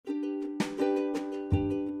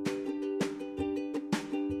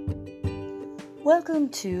Welcome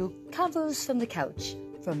to Convos from the Couch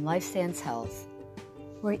from LifeStance Health,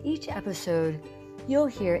 where each episode you'll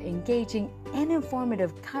hear engaging and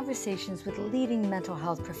informative conversations with leading mental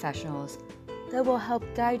health professionals that will help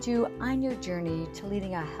guide you on your journey to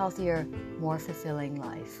leading a healthier, more fulfilling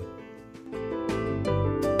life.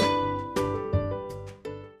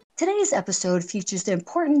 Today's episode features the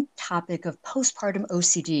important topic of postpartum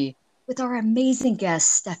OCD with our amazing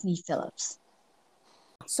guest, Stephanie Phillips.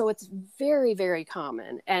 So it's very, very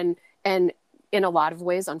common and in a lot of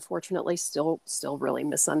ways, unfortunately, still really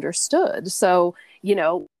misunderstood. So,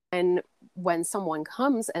 when someone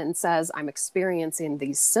comes and says, I'm experiencing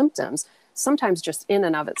these symptoms, sometimes just in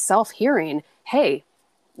and of itself hearing, hey,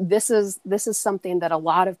 this is something that a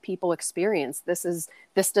lot of people experience. This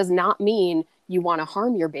does not mean you want to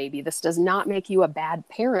harm your baby. This does not make you a bad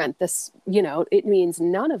parent. It means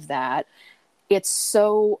none of that. It's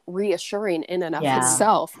so reassuring in and of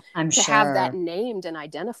itself to have that named and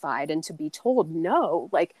identified and to be told, no,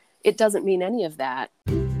 it doesn't mean any of that.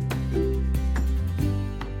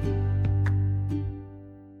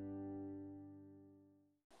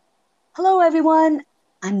 Hello, everyone.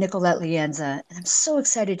 I'm Nicolette Lienza, and I'm so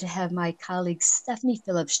excited to have my colleague Stephanie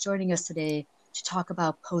Phillips joining us today to talk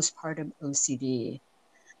about postpartum OCD.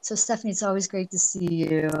 So, Stephanie, it's always great to see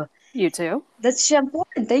you. You too. Let's jump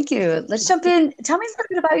in. Thank you. Let's jump in. Tell me a little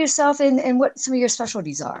bit about yourself and what some of your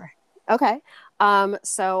specialties are. Okay.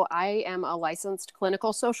 So I am a licensed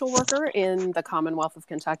clinical social worker in the Commonwealth of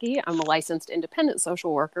Kentucky. I'm a licensed independent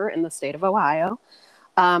social worker in the state of Ohio.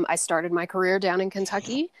 I started my career down in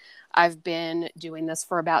Kentucky. I've been doing this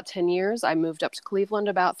for about 10 years. I moved up to Cleveland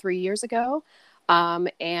about 3 years ago.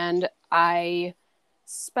 And I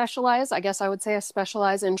specialize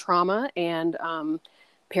in trauma and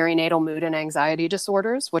perinatal mood and anxiety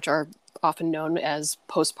disorders, which are often known as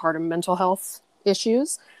postpartum mental health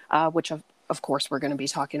issues, which of course we're going to be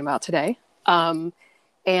talking about today.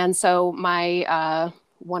 And so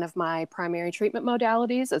one of my primary treatment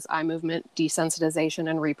modalities is eye movement desensitization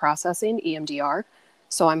and reprocessing, EMDR.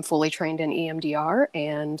 So I'm fully trained in EMDR,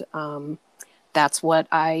 and that's what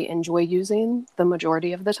I enjoy using the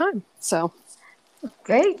majority of the time. So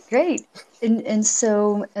great. And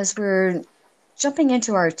so as we're jumping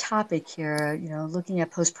into our topic here, looking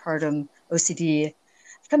at postpartum OCD,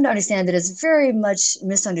 I've come to understand that it's very much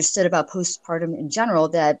misunderstood about postpartum in general,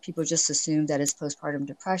 that people just assume that it's postpartum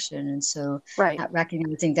depression. And so not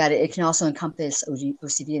recognizing that it can also encompass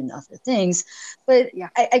OCD and other things. But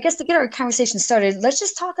I guess to get our conversation started, let's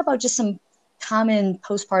just talk about just some common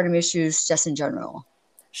postpartum issues just in general.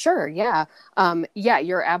 Sure. Yeah.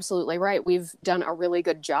 You're absolutely right. We've done a really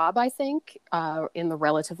good job, I think, in the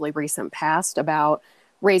relatively recent past about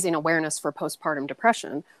raising awareness for postpartum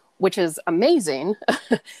depression, which is amazing.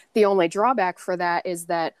 The only drawback for that is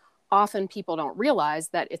that often people don't realize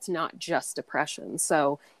that it's not just depression.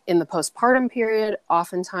 So in the postpartum period,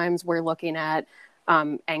 oftentimes we're looking at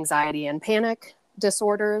anxiety and panic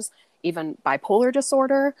disorders, even bipolar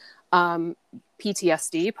disorder.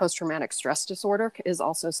 PTSD, post-traumatic stress disorder, is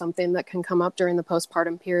also something that can come up during the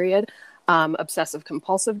postpartum period. Obsessive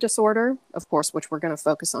compulsive disorder, of course, which we're going to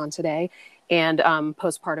focus on today, and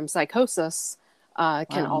postpartum psychosis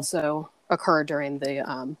can also occur during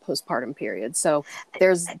the postpartum period. So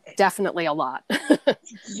there's definitely a lot.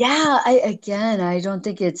 I don't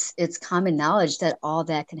think it's common knowledge that all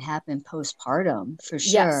that can happen postpartum, for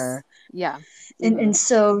sure. Yes. Yeah. And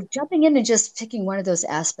so jumping in and just picking one of those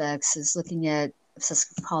aspects is looking at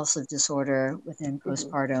obsessive compulsive disorder within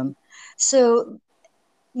postpartum. So,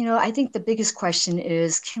 I think the biggest question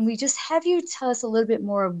is, can we just have you tell us a little bit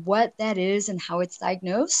more of what that is and how it's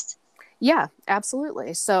diagnosed? Yeah,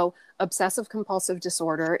 absolutely. So obsessive compulsive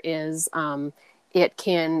disorder is,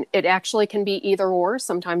 it actually can be either or.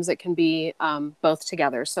 Sometimes it can be both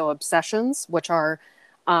together. So obsessions, which are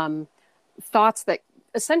thoughts that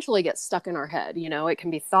essentially get stuck in our head. It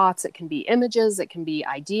can be thoughts, it can be images, it can be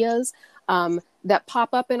ideas that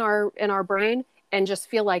pop up in our brain and just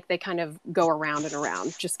feel like they kind of go around and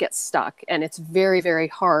around, just get stuck. And it's very, very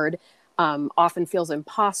hard, often feels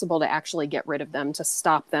impossible to actually get rid of them, to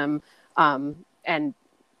stop them.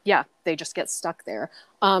 They just get stuck there.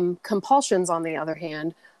 Compulsions, on the other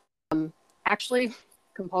hand, actually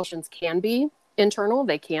compulsions can be internal.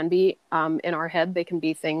 They can be in our head. They can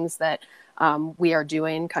be things that we are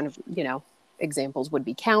doing, kind of, examples would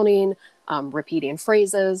be counting, repeating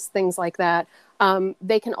phrases, things like that.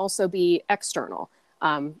 They can also be external.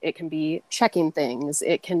 It can be checking things.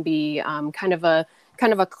 It can be kind of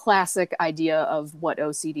kind of a classic idea of what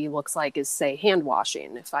OCD looks like is, say, hand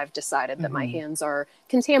washing. If I've decided that my hands are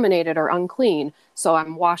contaminated or unclean, so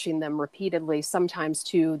I'm washing them repeatedly, sometimes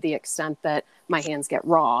to the extent that my hands get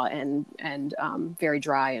raw and very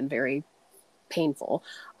dry and very painful.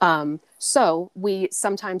 So we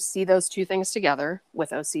sometimes see those two things together with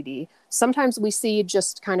OCD. Sometimes we see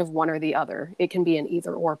just kind of one or the other. It can be an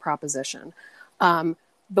either or proposition.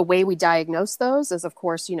 The way we diagnose those is, of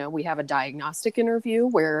course, we have a diagnostic interview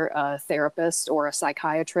where a therapist or a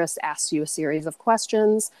psychiatrist asks you a series of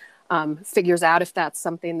questions, figures out if that's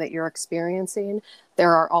something that you're experiencing.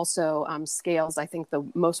 There are also scales. I think the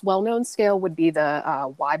most well-known scale would be the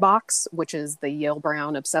YBOCS, which is the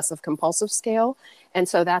Yale-Brown Obsessive Compulsive Scale. And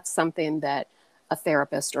so that's something that a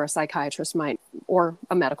therapist or a psychiatrist might, or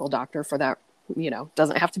a medical doctor for that,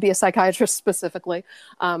 doesn't have to be a psychiatrist specifically.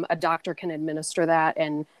 A doctor can administer that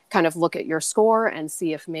and kind of look at your score and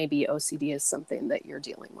see if maybe OCD is something that you're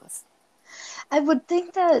dealing with. I would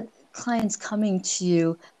think that clients coming to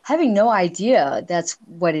you having no idea that's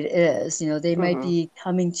what it is. They might be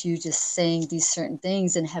coming to you just saying these certain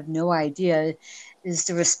things and have no idea. Is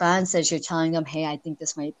the response as you're telling them, hey, I think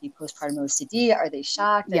this might be postpartum OCD? Are they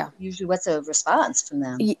shocked? Yeah. And usually what's a response from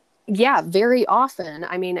them? Yeah, very often.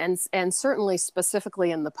 I mean, and certainly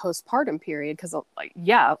specifically in the postpartum period, because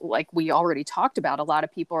like we already talked about, a lot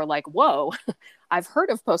of people are like, whoa, I've heard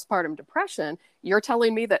of postpartum depression. You're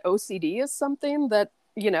telling me that OCD is something that,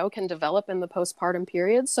 can develop in the postpartum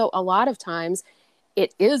period. So a lot of times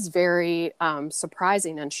it is very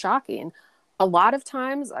surprising and shocking. A lot of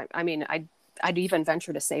times, I'd even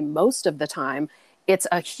venture to say most of the time, it's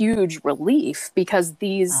a huge relief because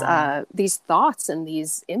these thoughts and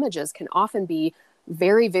these images can often be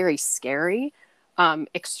very, very scary,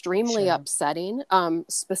 extremely upsetting.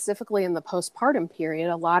 Specifically in the postpartum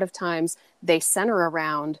period, a lot of times they center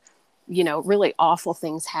around, really awful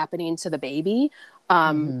things happening to the baby.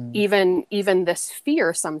 Even this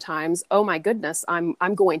fear sometimes, oh my goodness, I'm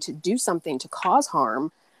going to do something to cause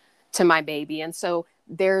harm to my baby. And so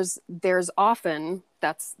there's often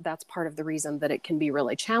that's part of the reason that it can be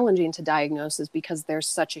really challenging to diagnose, is because there's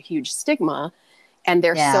such a huge stigma and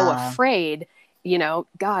they're so afraid,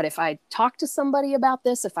 God, if I talk to somebody about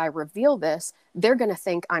this, if I reveal this, they're going to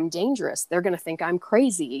think I'm dangerous. They're going to think I'm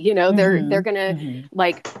crazy. They're going to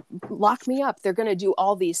like lock me up. They're going to do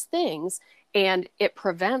all these things. And it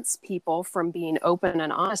prevents people from being open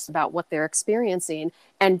and honest about what they're experiencing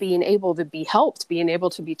and being able to be helped, being able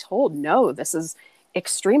to be told, no, this is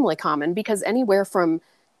extremely common, because anywhere from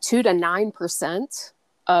 2 to 9%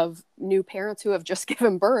 of new parents who have just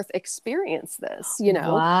given birth experience this,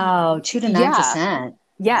 Wow, 2 to 9%.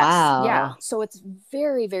 Yes. Wow. Yeah. So it's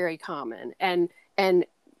very, very common. And in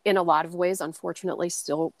a lot of ways, unfortunately,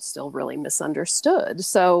 still really misunderstood.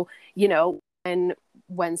 So,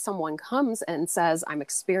 when someone comes and says, I'm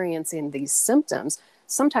experiencing these symptoms,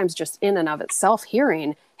 sometimes just in and of itself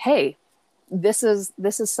hearing, hey, this is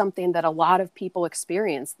something that a lot of people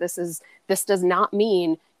experience. This does not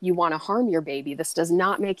mean you want to harm your baby. This does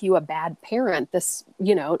not make you a bad parent. This,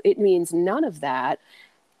 it means none of that.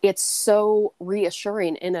 It's so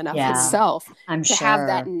reassuring in and of itself to have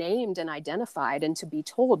that named and identified, and to be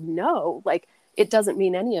told, no, like, it doesn't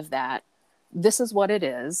mean any of that. This is what it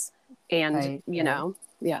is. And,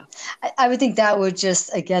 yeah. I would think that would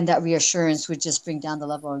just, again, that reassurance would just bring down the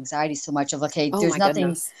level of anxiety so much of, okay, there's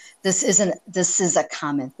nothing, this is a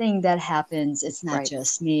common thing that happens. It's not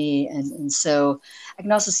just me. And so I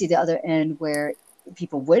can also see the other end where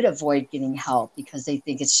people would avoid getting help because they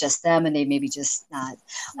think it's just them and they maybe just not.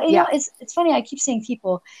 It's funny. I keep saying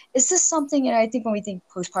people, is this something, and I think when we think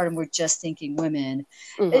postpartum, we're just thinking women.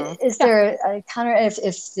 Is there a counter,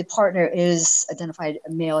 if the partner is identified,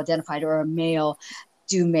 a male identified or a male,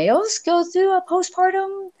 do males go through a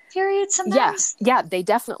postpartum period sometimes? Yeah, they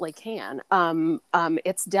definitely can.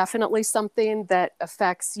 It's definitely something that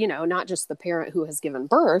affects, not just the parent who has given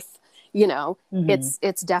birth,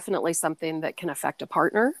 it's definitely something that can affect a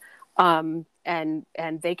partner. And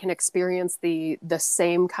they can experience the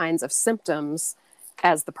same kinds of symptoms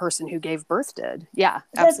as the person who gave birth did. Yeah,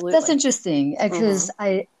 absolutely. That's interesting, because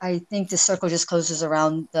I think the circle just closes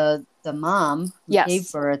around the mom who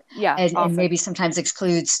gave birth, and maybe sometimes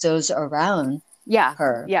excludes those around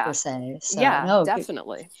her, per se. So,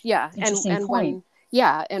 definitely. Yeah. Interesting point.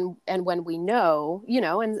 And when we know,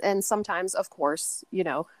 and sometimes, of course,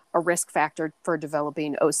 a risk factor for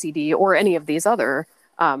developing OCD or any of these other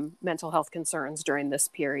mental health concerns during this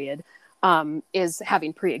period is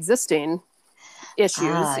having pre-existing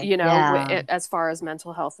issues, as far as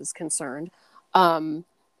mental health is concerned.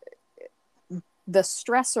 the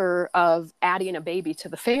stressor of adding a baby to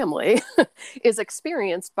the family is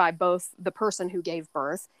experienced by both the person who gave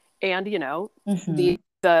birth and, you know, Mm-hmm.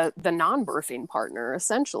 the non-birthing partner,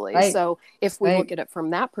 essentially. Right. So if we look Right. at it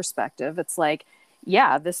from that perspective, it's like,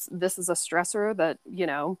 yeah, this is a stressor that, you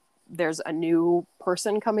know, there's a new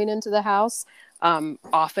person coming into the house.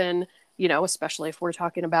 Often, you know, especially if we're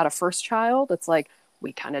talking about a first child, it's like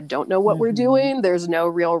we kind of don't know what we're Mm-hmm. doing. There's no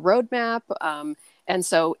real roadmap. And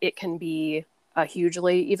so it can be a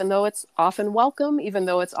hugely, even though it's often welcome, even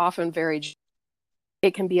though it's often very,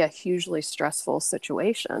 it can be a hugely stressful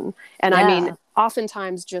situation. And I mean, Yeah.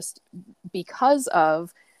 oftentimes just because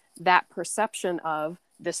of that perception of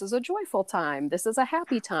this is a joyful time, this is a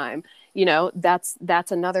happy time, you know, that's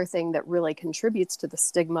another thing that really contributes to the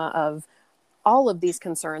stigma of all of these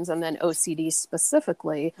concerns, and then OCD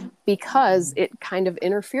specifically, because it kind of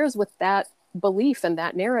interferes with that belief and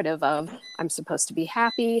that narrative of I'm supposed to be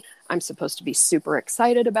happy, I'm supposed to be super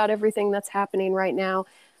excited about everything that's happening right now.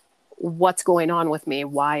 What's going on with me?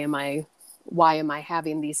 Why am I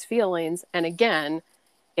having these feelings? And again,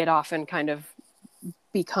 it often kind of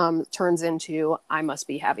turns into I must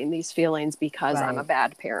be having these feelings because I'm a Right.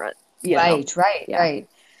 bad parent, you know. Right. Right. Yeah. Right.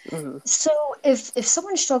 Mm-hmm. So if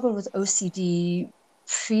someone struggled with OCD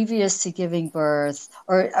previous to giving birth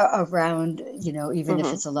or around, you know, even if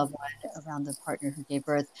Mm-hmm. it's a loved one around the partner who gave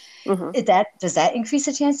birth, Mm-hmm. that does that increase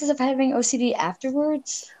the chances of having OCD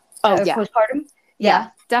afterwards, Oh yeah. postpartum? Yeah, Yeah.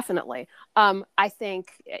 definitely. I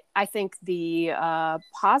think the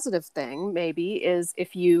positive thing maybe is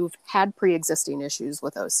if you've had pre-existing issues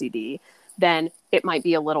with OCD, then it might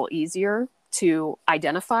be a little easier to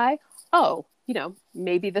identify. Oh, you know,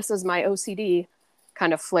 maybe this is my OCD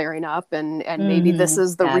kind of flaring up, and maybe this Mm-hmm.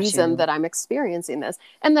 is the Got reason you. that I'm experiencing this.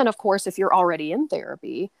 And then, of course, if you're already in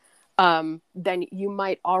therapy, then you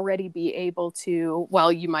might already be able to,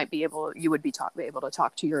 well, you would be able to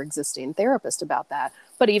talk to your existing therapist about that.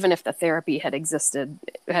 But even if the therapy had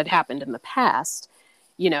happened in the past,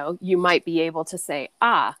 you know, you might be able to say,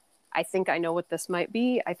 I think I know what this might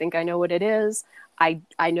be. I think I know what it is.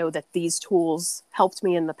 I know that these tools helped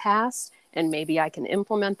me in the past, and maybe I can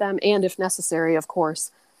implement them. And if necessary, of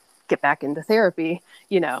course, get back into therapy,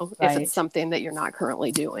 you know, if it's Right. something that you're not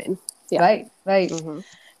currently doing. Yeah. Right. Right. Mm-hmm.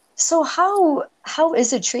 So how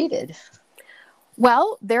is it treated?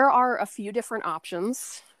 Well, there are a few different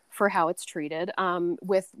options for how it's treated.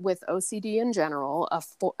 With OCD in general,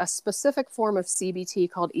 a specific form of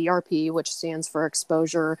CBT called ERP, which stands for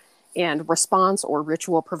exposure and response or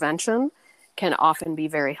ritual prevention, can often be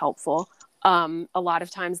very helpful. A lot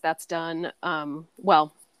of times that's done,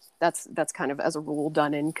 well, that's kind of as a rule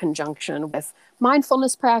done in conjunction with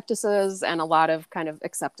mindfulness practices and a lot of kind of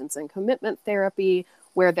acceptance and commitment therapy,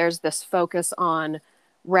 where there's this focus on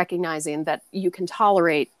recognizing that you can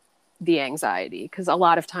tolerate the anxiety. Because a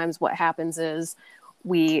lot of times what happens is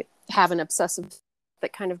we have an obsessive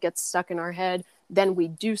that kind of gets stuck in our head, then we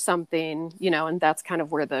do something, you know, and that's kind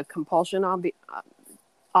of where the compulsion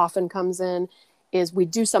often comes in, is we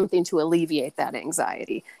do something to alleviate that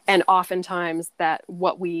anxiety. And oftentimes that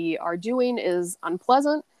what we are doing is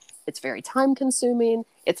unpleasant, it's very time consuming,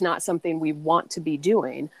 it's not something we want to be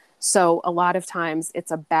doing. So a lot of times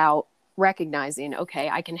it's about recognizing, okay,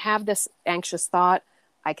 I can have this anxious thought,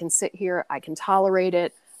 I can sit here, I can tolerate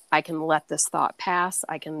it, I can let this thought pass,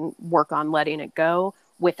 I can work on letting it go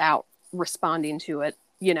without responding to it,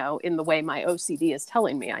 you know, in the way my OCD is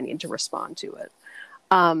telling me I need to respond to it.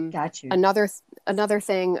 Um, Got you. another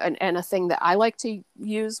thing, and a thing that I like to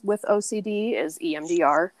use with OCD is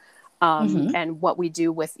EMDR. Mm-hmm. And what we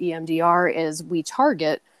do with EMDR is we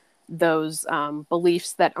target those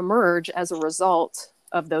beliefs that emerge as a result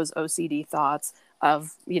of those OCD thoughts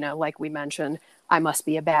of, you know, like we mentioned, I must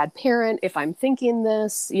be a bad parent if I'm thinking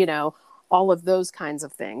this, you know, all of those kinds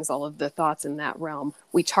of things, all of the thoughts in that realm.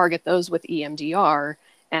 We target those with EMDR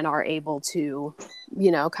and are able to,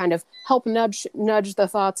 you know, kind of help nudge the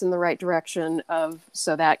thoughts in the right direction of,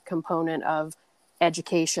 so that component of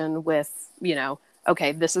education with, you know,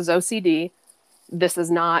 okay, this is OCD, this is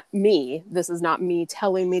not me, this is not me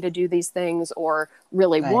telling me to do these things or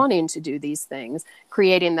really Right. wanting to do these things,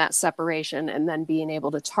 creating that separation and then being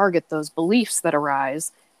able to target those beliefs that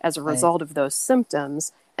arise as a Right. result of those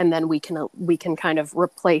symptoms. And then we can kind of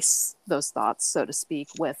replace those thoughts, so to speak,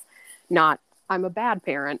 with not I'm a bad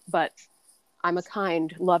parent, but I'm a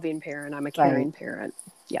kind, loving parent. I'm a Right. caring parent.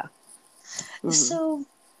 Yeah. Hmm. So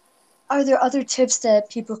are there other tips that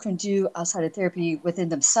people can do outside of therapy within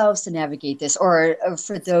themselves to navigate this, or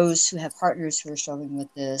for those who have partners who are struggling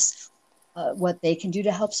with this, what they can do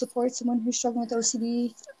to help support someone who's struggling with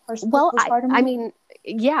OCD Well, I postpartum? mean,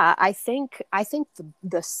 Yeah, I think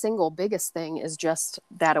the single biggest thing is just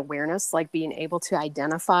that awareness, like being able to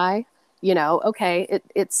identify, okay,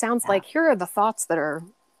 it sounds Yeah. like here are the thoughts that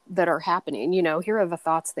are happening, here are the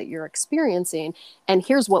thoughts that you're experiencing, and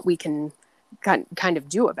here's what we can kind of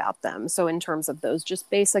do about them. So in terms of those just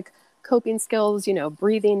basic coping skills,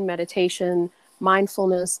 breathing, meditation,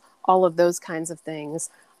 mindfulness, all of those kinds of things.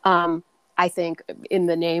 I think in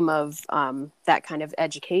the name of that kind of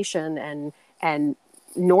education and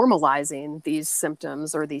normalizing these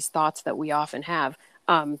symptoms or these thoughts that we often have.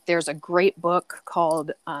 There's a great book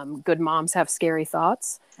called "Good Moms Have Scary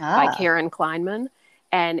Thoughts" by Ah, Karen Kleinman,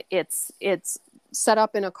 and it's set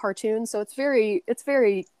up in a cartoon, so it's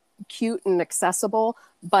very cute and accessible,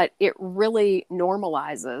 but it really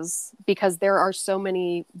normalizes, because there are so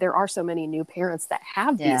many new parents that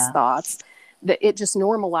have these yeah, thoughts, that it just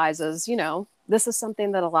normalizes, this is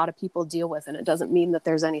something that a lot of people deal with, and it doesn't mean that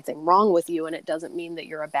there's anything wrong with you, and it doesn't mean that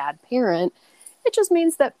you're a bad parent. It just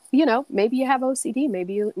means that, maybe you have OCD,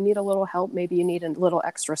 maybe you need a little help, maybe you need a little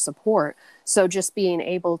extra support. So just being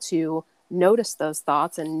able to notice those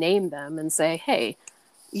thoughts and name them and say, hey,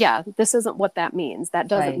 yeah, this isn't what that means. That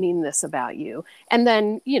doesn't right. mean this about you. And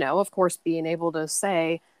then, of course, being able to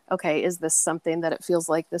say, okay, is this something that it feels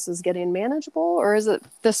like this is getting manageable? Or is it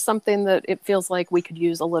this something that it feels like we could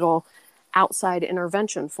use a little outside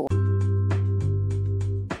intervention for?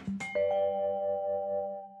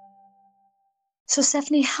 So,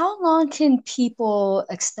 Stephanie, how long can people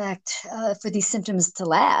expect for these symptoms to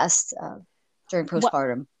last during Well,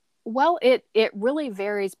 postpartum? well, it really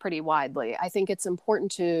varies pretty widely. I think it's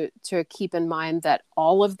important to keep in mind that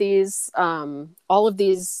all of these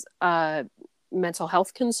mental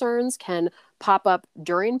health concerns can pop up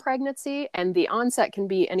during pregnancy, and the onset can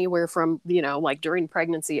be anywhere from, like during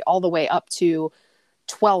pregnancy all the way up to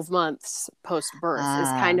 12 months post birth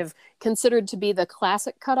is kind Ah, of considered to be the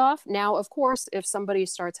classic cutoff. Now, of course, if somebody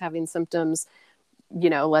starts having symptoms,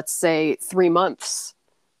 let's say 3 months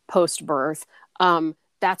post birth,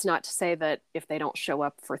 that's not to say that if they don't show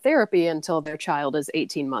up for therapy until their child is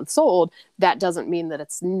 18 months old, that doesn't mean that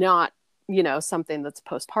it's not, something that's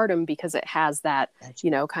postpartum, because it has that,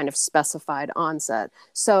 gotcha. kind of specified onset.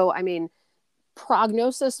 So, I mean,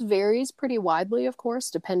 prognosis varies pretty widely, of course,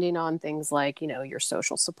 depending on things like, your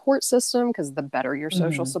social support system, because the better your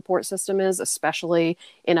social Hmm. support system is, especially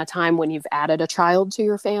in a time when you've added a child to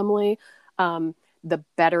your family, the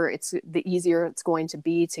better the easier it's going to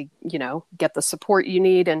be to, get the support you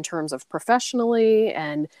need in terms of professionally,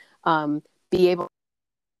 and be able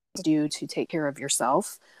to take care of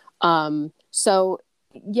yourself. So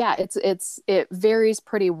yeah, it varies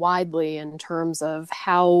pretty widely in terms of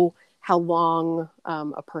how long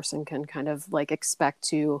a person can kind of like expect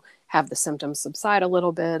to have the symptoms subside a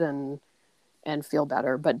little bit and feel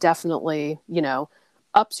better. But definitely,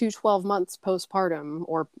 up to 12 months postpartum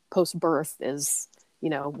or post birth is,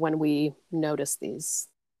 when we notice these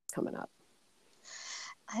coming up.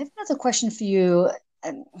 I have another question for you.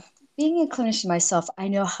 Um, Being a clinician myself, I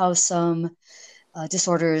know how some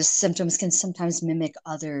disorders, symptoms can sometimes mimic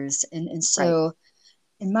others. And Right. so,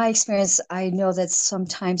 in my experience, I know that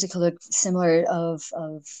sometimes it can look similar of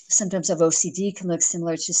symptoms of OCD can look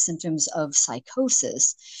similar to symptoms of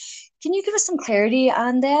psychosis. Can you give us some clarity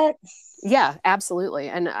on that? Yeah, absolutely.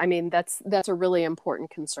 And I mean, that's a really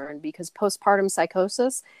important concern, because postpartum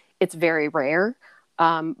psychosis, it's very rare,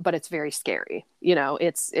 but it's very scary.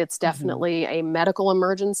 It's Hmm. definitely a medical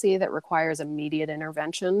emergency that requires immediate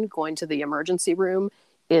intervention. Going to the emergency room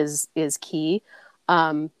is key.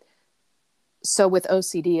 Um, so with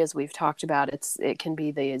OCD, as we've talked about, it can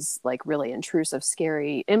be these like really intrusive,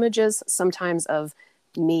 scary images, sometimes of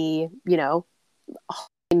me,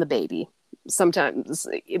 holding the baby. Sometimes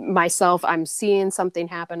myself, I'm seeing something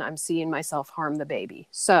happen, I'm seeing myself harm the baby.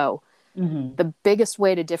 So Hmm. the biggest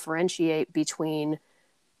way to differentiate between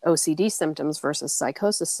OCD symptoms versus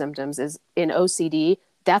psychosis symptoms is in OCD,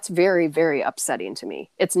 that's very, very upsetting to me.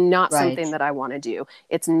 It's not Right. something that I want to do.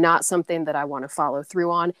 It's not something that I want to follow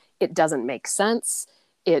through on. It doesn't make sense.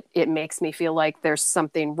 It makes me feel like there's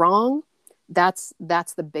something wrong. That's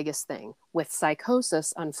the biggest thing. With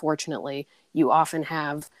psychosis, unfortunately, you often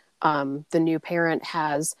have the new parent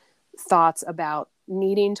has thoughts about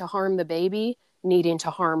needing to harm the baby, needing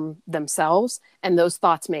to harm themselves, and those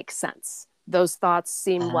thoughts make sense. Those thoughts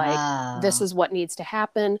seem like this Ah, is what needs to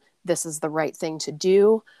happen. This is the right thing to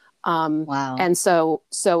do. wow. And so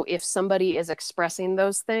if somebody is expressing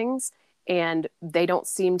those things and they don't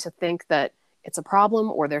seem to think that it's a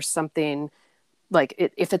problem, or there's something like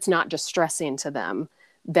if it's not distressing to them,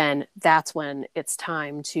 then that's when it's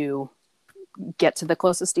time to get to the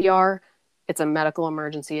closest ER, It's a medical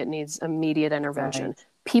emergency. It needs immediate intervention. Right.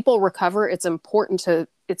 People recover. It's important to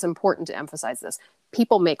emphasize this.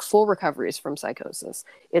 People make full recoveries from psychosis.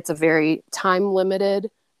 It's a very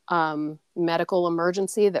time-limited medical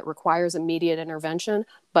emergency that requires immediate intervention.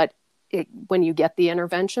 But when you get the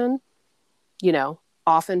intervention,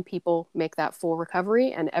 often people make that full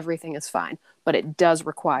recovery and everything is fine. But it does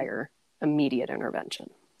require immediate intervention.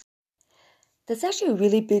 That's actually a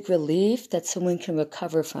really big relief that someone can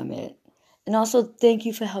recover from it. And also, thank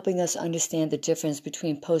you for helping us understand the difference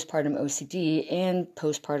between postpartum OCD and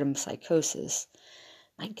postpartum psychosis.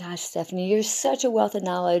 My gosh, Stephanie, you're such a wealth of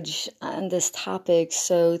knowledge on this topic.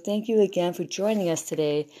 So thank you again for joining us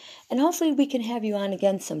today. And hopefully we can have you on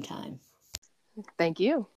again sometime. Thank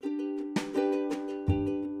you.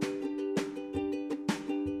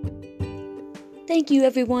 Thank you,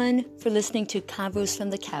 everyone, for listening to Convos from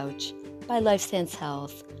the Couch by LifeStance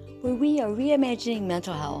Health, where we are reimagining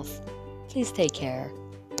mental health. Please take care.